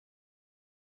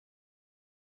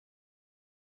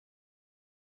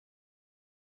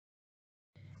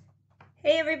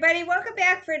Hey everybody, welcome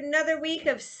back for another week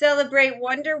of Celebrate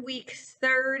Wonder, week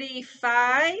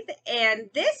 35. And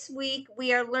this week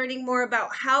we are learning more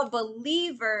about how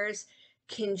believers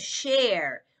can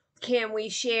share. Can we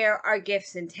share our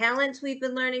gifts and talents we've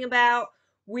been learning about?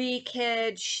 We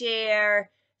could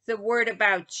share the word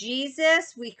about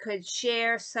Jesus. We could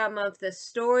share some of the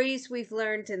stories we've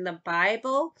learned in the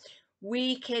Bible.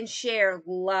 We can share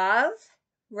love,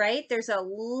 right? There's a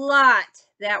lot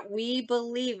that we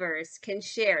believers can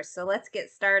share. So let's get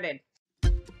started.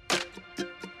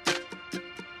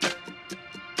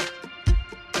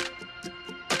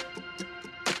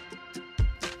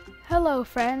 Hello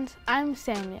friends, I'm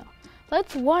Samuel.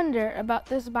 Let's wonder about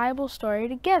this Bible story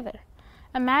together.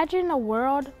 Imagine a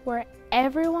world where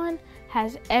everyone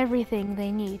has everything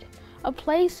they need. A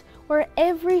place where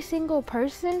every single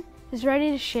person is ready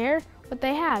to share what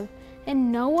they have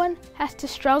and no one has to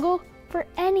struggle for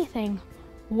anything.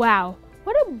 Wow,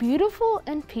 what a beautiful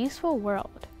and peaceful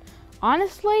world.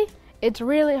 Honestly, it's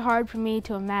really hard for me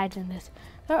to imagine this.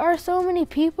 There are so many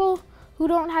people who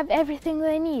don't have everything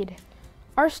they need.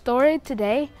 Our story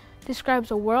today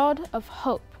describes a world of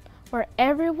hope where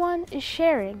everyone is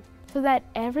sharing so that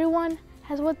everyone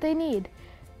has what they need.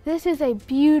 This is a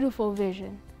beautiful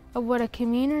vision of what a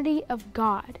community of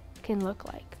God can look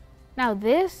like. Now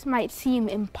this might seem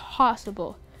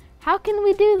impossible. How can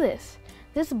we do this?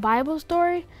 This Bible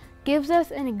story gives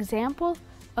us an example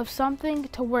of something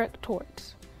to work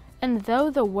towards. And though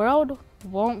the world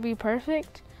won't be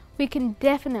perfect, we can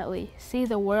definitely see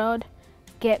the world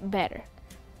get better.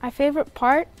 My favorite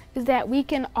part is that we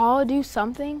can all do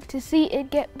something to see it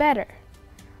get better.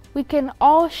 We can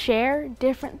all share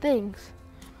different things.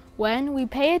 When we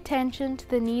pay attention to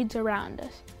the needs around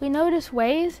us, we notice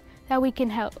ways that we can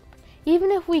help.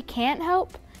 Even if we can't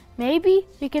help, maybe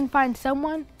we can find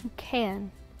someone who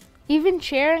can. Even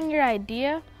sharing your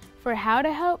idea for how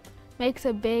to help makes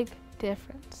a big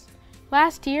difference.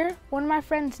 Last year, one of my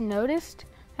friends noticed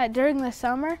that during the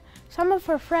summer, some of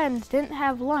her friends didn't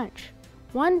have lunch.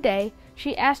 One day,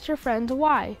 she asked her friends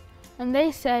why, and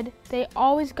they said they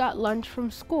always got lunch from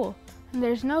school, and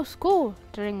there's no school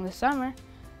during the summer.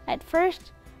 At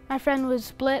first, my friend would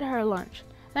split her lunch.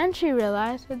 Then she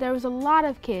realized that there was a lot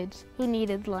of kids who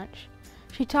needed lunch.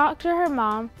 She talked to her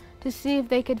mom to see if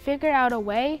they could figure out a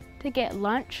way to get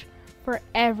lunch for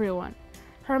everyone.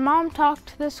 Her mom talked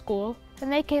to the school, and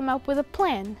they came up with a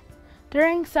plan.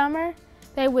 During summer,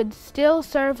 they would still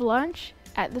serve lunch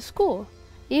at the school.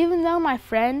 Even though my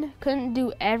friend couldn't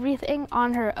do everything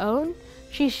on her own,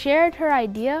 she shared her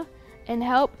idea and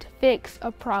helped fix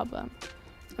a problem.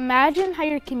 Imagine how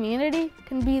your community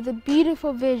can be the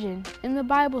beautiful vision in the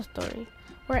Bible story,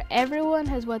 where everyone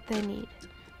has what they need.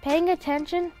 Paying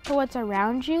attention to what's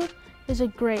around you is a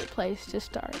great place to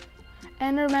start.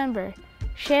 And remember,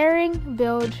 sharing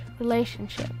builds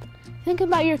relationship. Think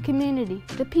about your community,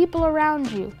 the people around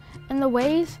you, and the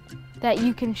ways that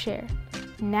you can share.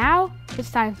 Now, it's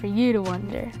time for you to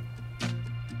wonder.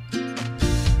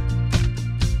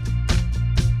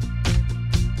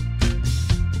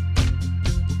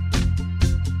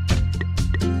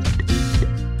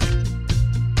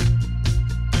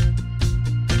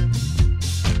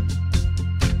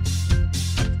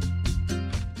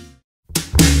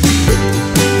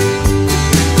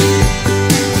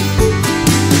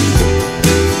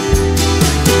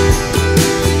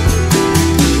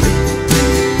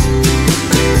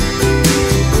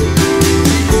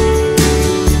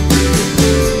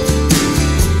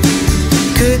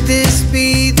 Could this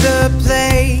be the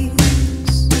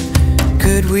place?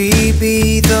 Could we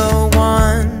be the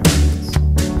ones?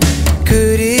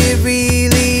 Could it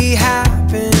really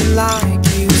happen like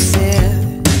you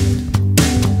said?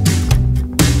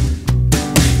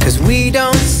 'Cause we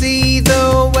don't see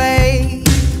the way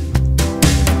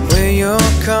where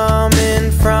you're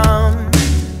coming from.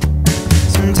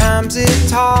 Sometimes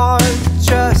it's hard to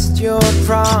trust your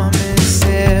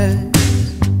promises.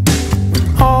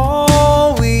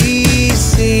 All we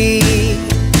see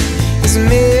is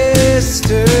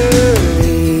mystery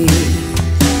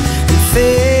and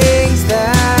things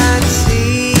that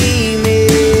seem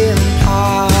impossible.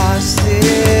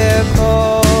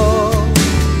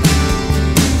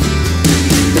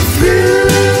 But through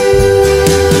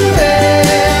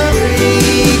every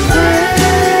question,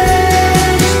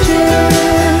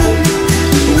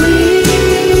 we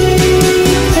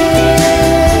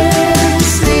can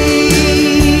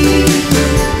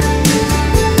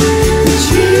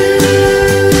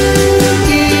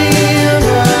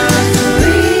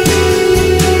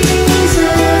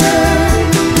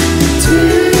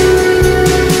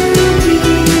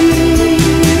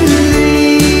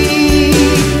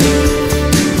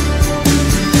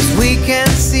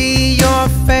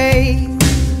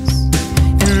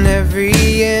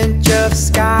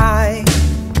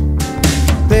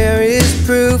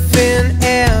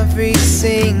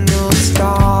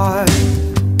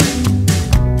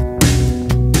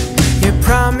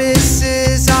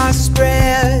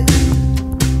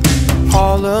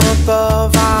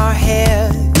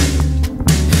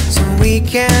we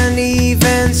can't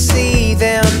even see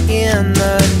them in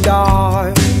the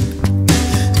dark.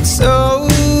 And so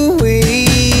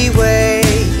we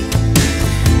wait,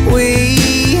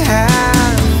 we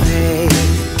have faith.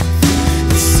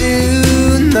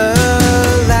 Soon the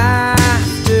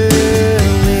laughter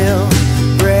will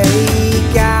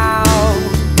break out.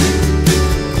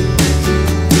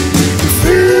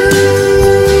 Through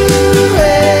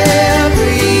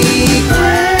every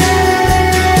question,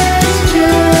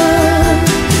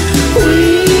 we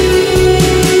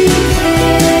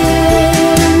can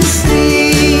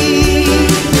see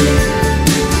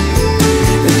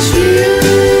that you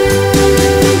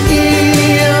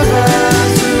give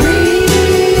us reason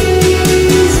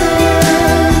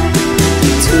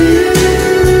to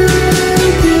believe.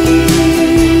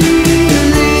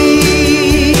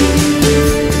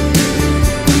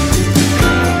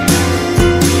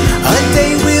 A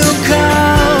day will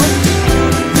come,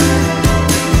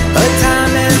 a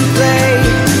time and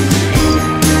place,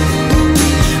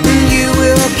 when you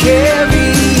will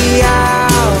carry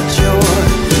out your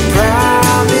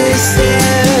promises.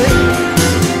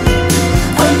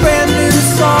 A brand new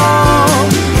song,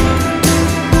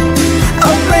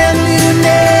 a brand new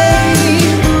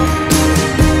name,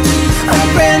 a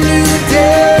brand new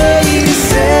day to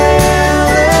celebrate.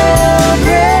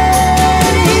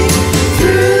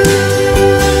 Through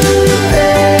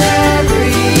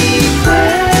every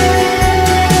question,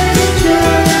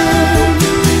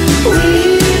 we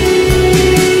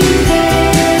can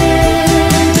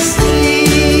see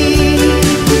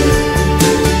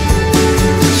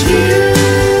that you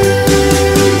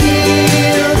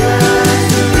give us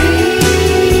reason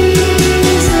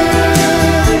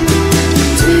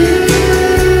to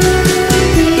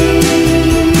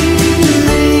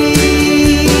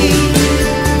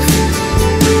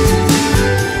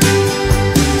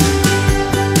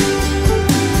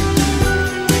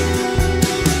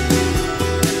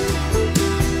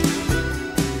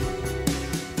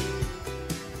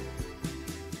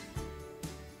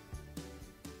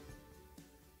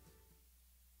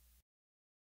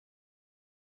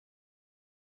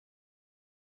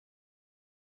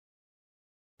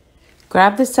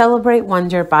Grab the Celebrate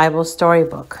Wonder Bible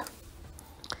Storybook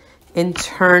and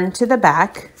turn to the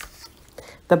back,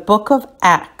 the book of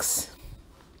Acts,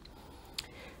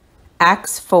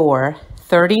 Acts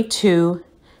 4:32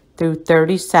 through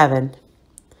 37.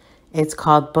 It's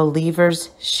called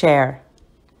Believers Share.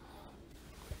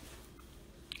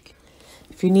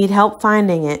 If you need help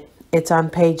finding it, it's on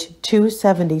page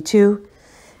 272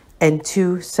 and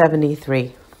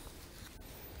 273.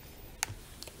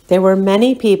 There were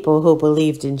many people who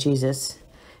believed in Jesus.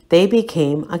 They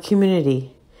became a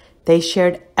community. They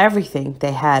shared everything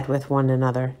they had with one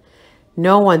another.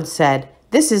 No one said,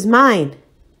 "This is mine."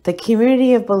 The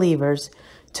community of believers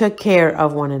took care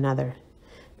of one another.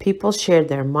 People shared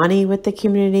their money with the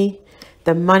community.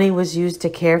 The money was used to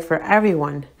care for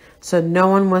everyone, so no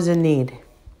one was in need.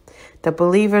 The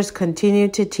believers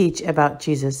continued to teach about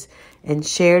Jesus and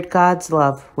shared God's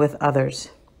love with others.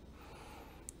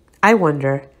 I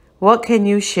wonder, what can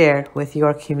you share with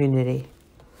your community?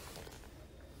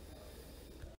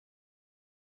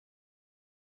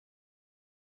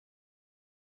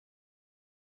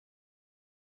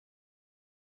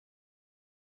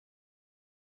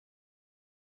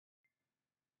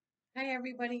 Hi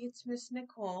everybody, it's Miss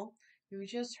Nicole. You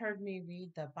just heard me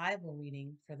read the Bible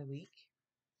reading for the week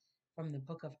from the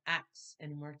book of Acts,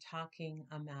 and we're talking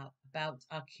about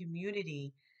a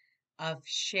community of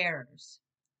sharers,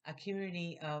 a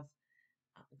community of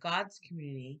God's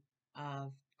community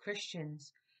of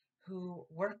Christians who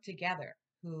worked together,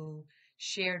 who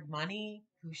shared money,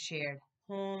 who shared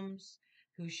homes,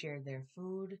 who shared their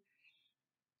food.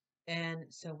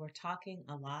 And so we're talking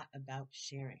a lot about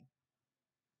sharing.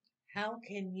 How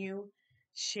can you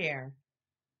share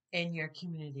in your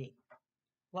community?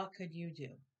 What could you do?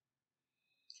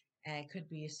 And it could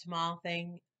be a small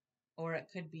thing, or it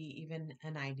could be even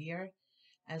an idea,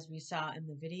 as we saw in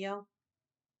the video.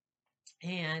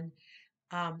 And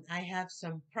I have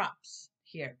some props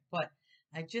here, but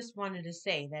I just wanted to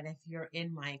say that if you're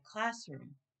in my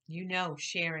classroom, you know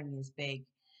sharing is big,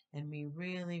 and we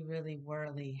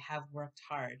really have worked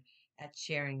hard at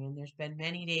sharing. And there's been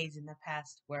many days in the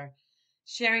past where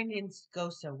sharing didn't go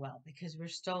so well because we're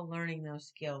still learning those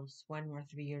skills when we're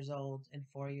 3 years old and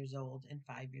 4 years old and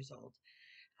 5 years old.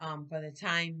 By the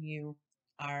time you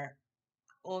are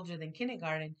older than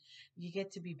kindergarten, you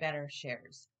get to be better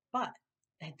sharers. But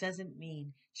that doesn't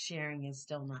mean sharing is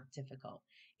still not difficult.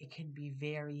 It can be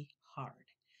very hard.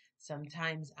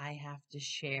 Sometimes I have to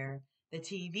share the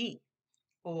TV,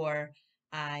 or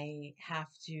I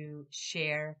have to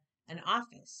share an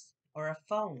office or a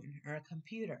phone or a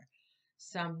computer.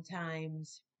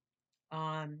 Sometimes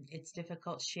it's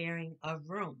difficult sharing a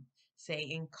room, say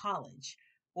in college,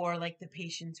 or like the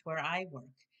patients where I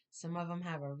work. Some of them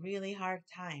have a really hard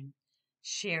time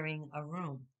sharing a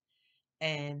room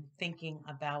and thinking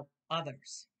about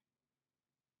others.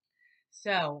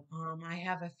 So I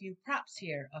have a few props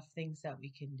here of things that we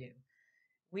can do.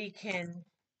 We can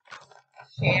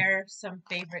share some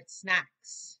favorite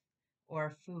snacks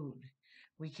or food.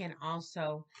 We can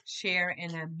also share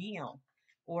in a meal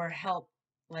or help,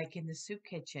 like in the soup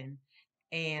kitchen,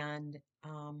 and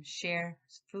share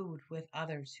food with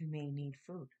others who may need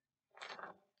food.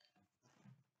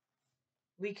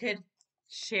 We could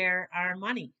share our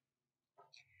money.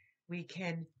 We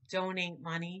can donate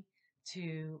money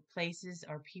to places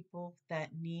or people that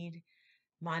need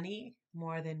money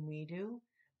more than we do.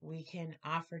 We can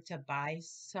offer to buy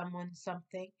someone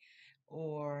something,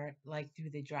 or like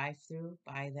through the drive-through,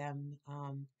 buy them,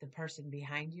 the person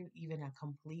behind you, even a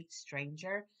complete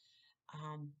stranger,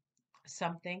 um,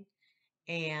 something.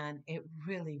 And it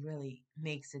really, really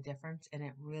makes a difference, and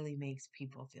it really makes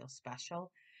people feel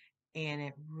special, and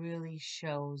it really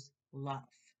shows love.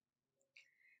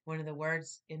 One of the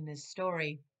words in this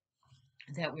story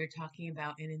that we're talking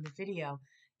about and in the video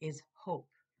is hope.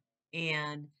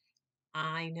 And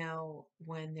I know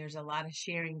when there's a lot of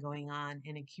sharing going on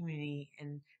in a community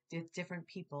and different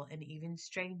people and even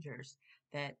strangers,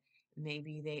 that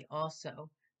maybe they also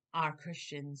are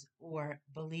Christians or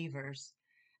believers,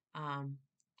 um,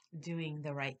 doing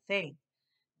the right thing,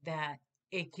 that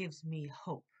it gives me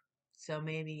hope. So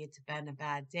maybe it's been a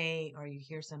bad day, or you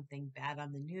hear something bad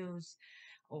on the news,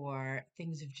 or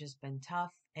things have just been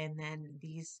tough, and then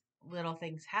these little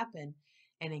things happen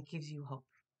and it gives you hope.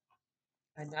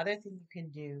 Another thing you can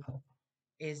do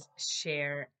is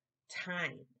share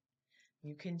time.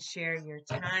 You can share your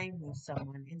time with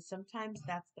someone, and sometimes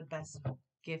that's the best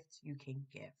gift you can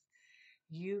give.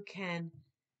 You can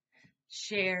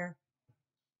share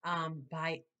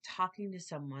by talking to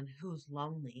someone who's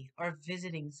lonely or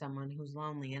visiting someone who's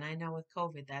lonely. And I know with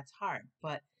COVID that's hard,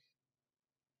 but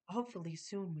hopefully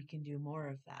soon we can do more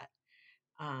of that.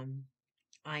 Um,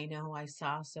 I know I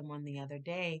saw someone the other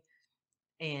day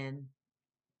and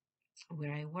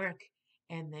where I work,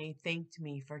 and they thanked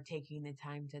me for taking the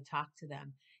time to talk to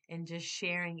them and just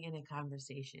sharing in a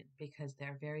conversation, because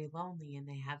they're very lonely and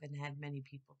they haven't had many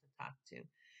people to talk to.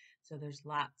 So there's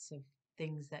lots of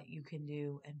things that you can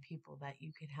do and people that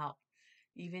you can help,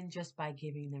 even just by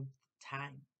giving them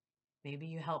time. Maybe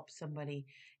you help somebody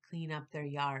clean up their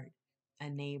yard, a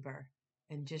neighbor,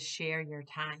 and just share your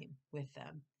time with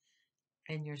them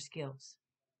and your skills.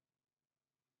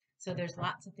 So there's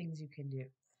lots of things you can do.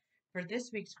 For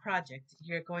this week's project,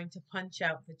 you're going to punch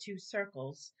out the two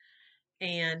circles,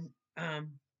 and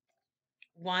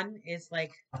one is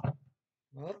like,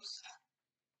 whoops,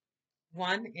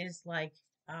 one is like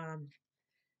um,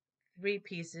 three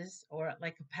pieces, or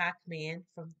like a Pac-Man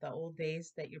from the old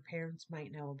days that your parents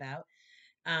might know about,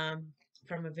 um,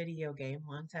 from a video game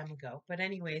a long time ago. But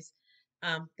anyways,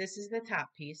 this is the top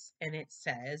piece, and it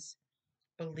says,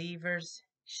 "Believers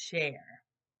share."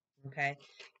 Okay.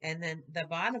 And then the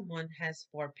bottom one has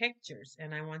four pictures,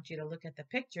 and I want you to look at the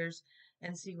pictures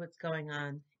and see what's going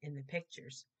on in the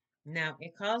pictures. Now,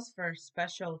 it calls for a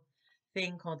special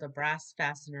thing called a brass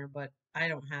fastener, but I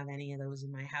don't have any of those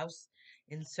in my house.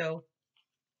 And so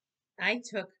I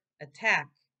took a tack,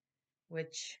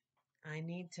 which I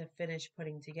need to finish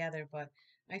putting together, but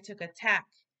I took a tack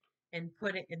and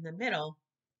put it in the middle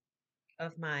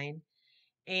of mine,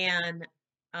 and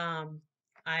um,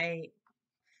 I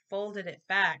folded it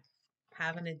back.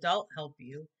 Have an adult help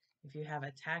you if you have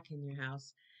a tack in your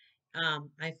house.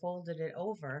 I folded it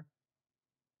over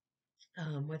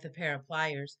with a pair of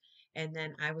pliers, and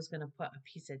then I was going to put a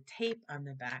piece of tape on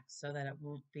the back so that it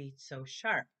won't be so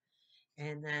sharp.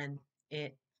 And then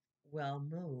it will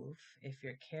move if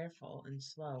you're careful and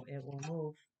slow. It will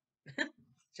move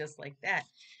just like that,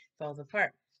 falls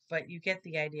apart. But you get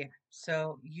the idea.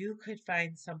 So you could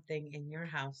find something in your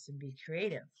house and be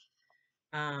creative,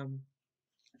 um,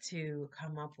 to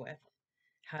come up with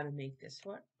how to make this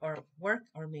work,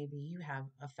 or maybe you have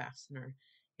a fastener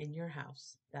in your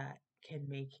house that can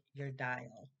make your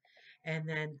dial. And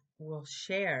then we'll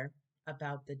share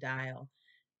about the dial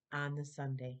on the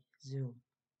Sunday Zoom.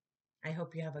 I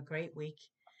hope you have a great week,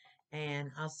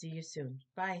 and I'll see you soon.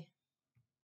 Bye.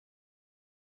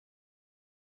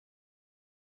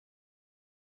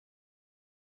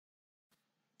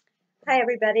 Hi,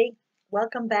 everybody.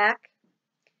 Welcome back.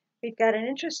 We've got an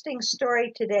interesting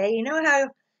story today. You know how,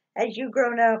 as you've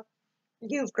grown up,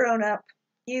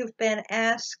 you've been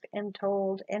asked and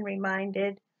told and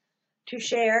reminded to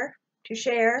share, to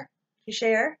share, to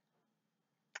share.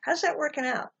 How's that working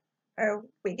out? Are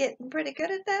we getting pretty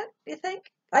good at that, do you think?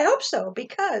 I hope so,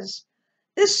 because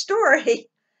this story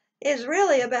is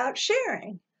really about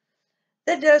sharing.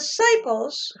 The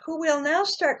disciples, who we'll now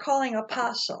start calling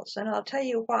apostles, and I'll tell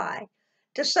you why.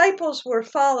 Disciples were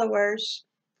followers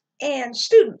and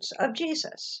students of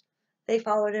Jesus. They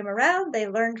followed him around, they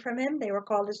learned from him, they were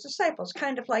called his disciples,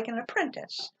 kind of like an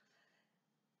apprentice.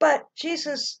 But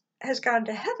Jesus has gone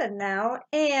to heaven now,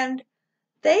 and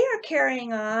they are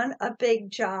carrying on a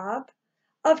big job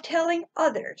of telling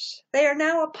others. They are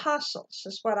now apostles,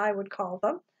 is what I would call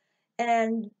them,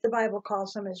 and the Bible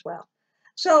calls them as well.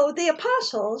 So the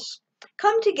apostles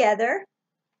come together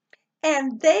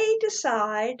and they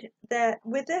decide that,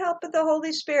 with the help of the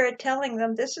Holy Spirit telling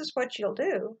them this is what you'll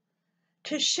do,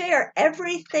 to share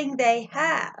everything they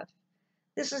have.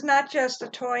 This is not just a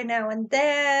toy now and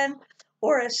then,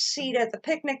 or a seat at the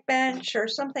picnic bench, or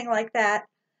something like that.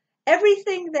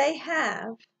 Everything they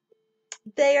have,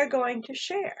 they are going to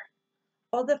share.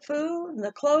 All the food and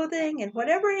the clothing and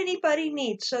whatever anybody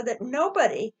needs, so that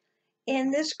nobody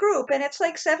in this group, and it's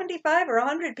like 75 or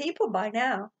 100 people by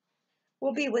now,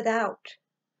 will be without.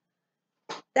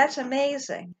 That's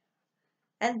amazing.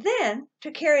 And then, to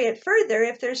carry it further,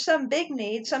 if there's some big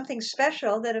need, something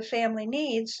special that a family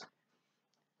needs,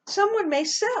 someone may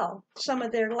sell some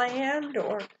of their land,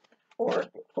 or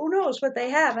who knows what they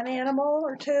have, an animal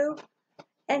or two,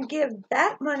 and give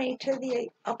that money to the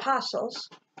apostles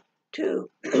to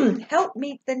help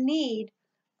meet the need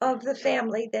of the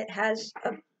family that has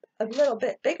a little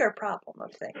bit bigger problem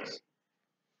of things.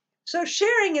 So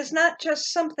sharing is not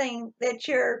just something that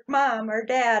your mom or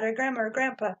dad or grandma or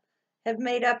grandpa have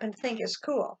made up and think is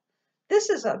cool. This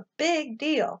is a big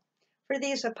deal for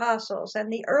these apostles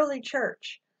and the early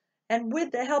church. And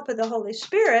with the help of the Holy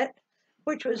Spirit,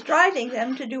 which was driving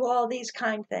them to do all these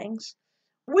kind things,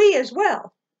 we as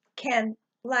well can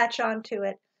latch onto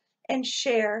it and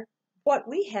share what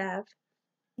we have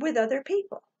with other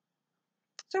people.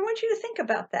 So I want you to think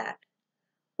about that.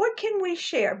 What can we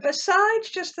share besides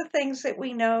just the things that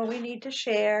we know we need to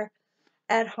share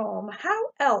at home? How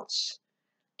else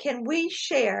can we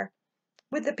share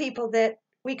with the people that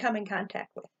we come in contact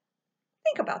with?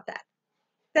 Think about that.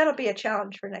 That'll be a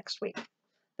challenge for next week.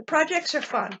 The projects are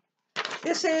fun.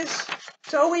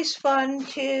 It's always fun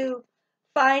to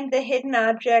find the hidden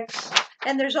objects,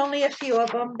 and there's only a few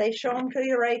of them. They show them to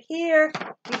you right here.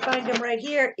 You find them right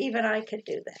here. Even I could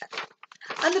do that.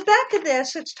 On the back of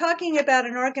this, it's talking about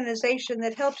an organization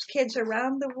that helps kids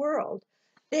around the world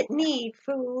that need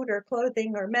food or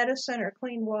clothing or medicine or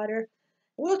clean water.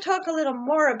 We'll talk a little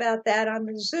more about that on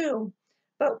the Zoom,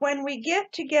 but when we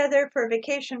get together for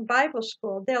Vacation Bible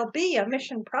School, there'll be a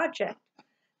mission project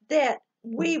that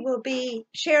we will be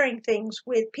sharing things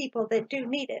with people that do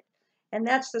need it. And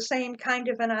that's the same kind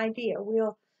of an idea.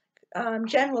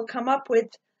 Jen will come up with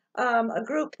a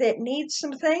group that needs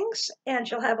some things, and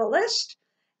she'll have a list.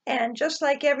 And just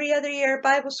like every other year at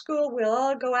Bible school, we'll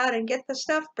all go out and get the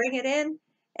stuff, bring it in,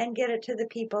 and get it to the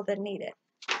people that need it.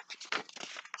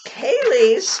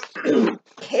 Kaylee's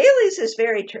is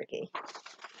very tricky.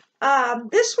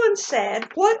 This one said,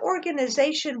 what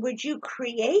organization would you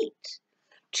create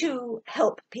to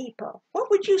help people?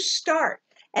 What would you start?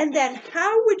 And then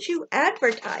how would you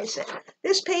advertise it?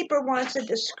 This paper wants a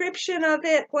description of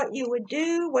it, what you would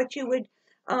do, what you would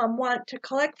want to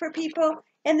collect for people.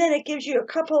 And then it gives you a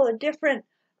couple of different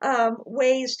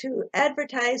ways to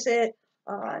advertise it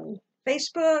on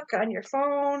Facebook, on your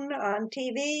phone, on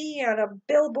TV, on a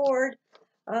billboard.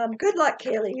 Good luck,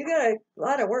 Kaylee. You got a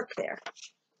lot of work there.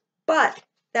 But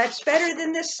that's better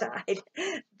than this side.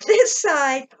 This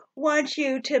side wants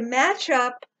you to match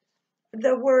up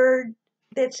the word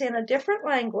that's in a different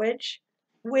language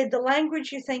with the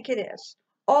language you think it is.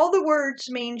 All the words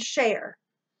mean share,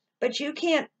 but you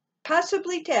can't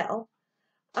possibly tell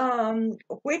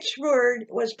which word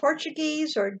was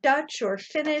Portuguese or Dutch or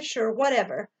Finnish or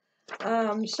whatever.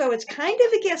 So it's kind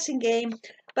of a guessing game,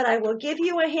 but I will give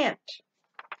you a hint.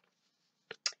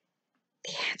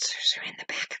 The answers are in the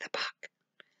back of the book.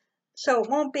 So it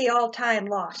won't be all time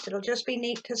lost. It'll just be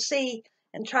neat to see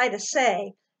and try to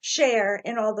say share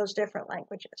in all those different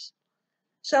languages.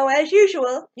 So as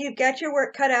usual, you've got your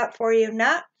work cut out for you,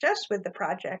 not just with the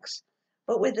projects,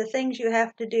 but with the things you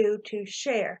have to do to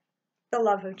share the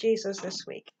love of Jesus this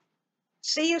week.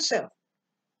 See you soon.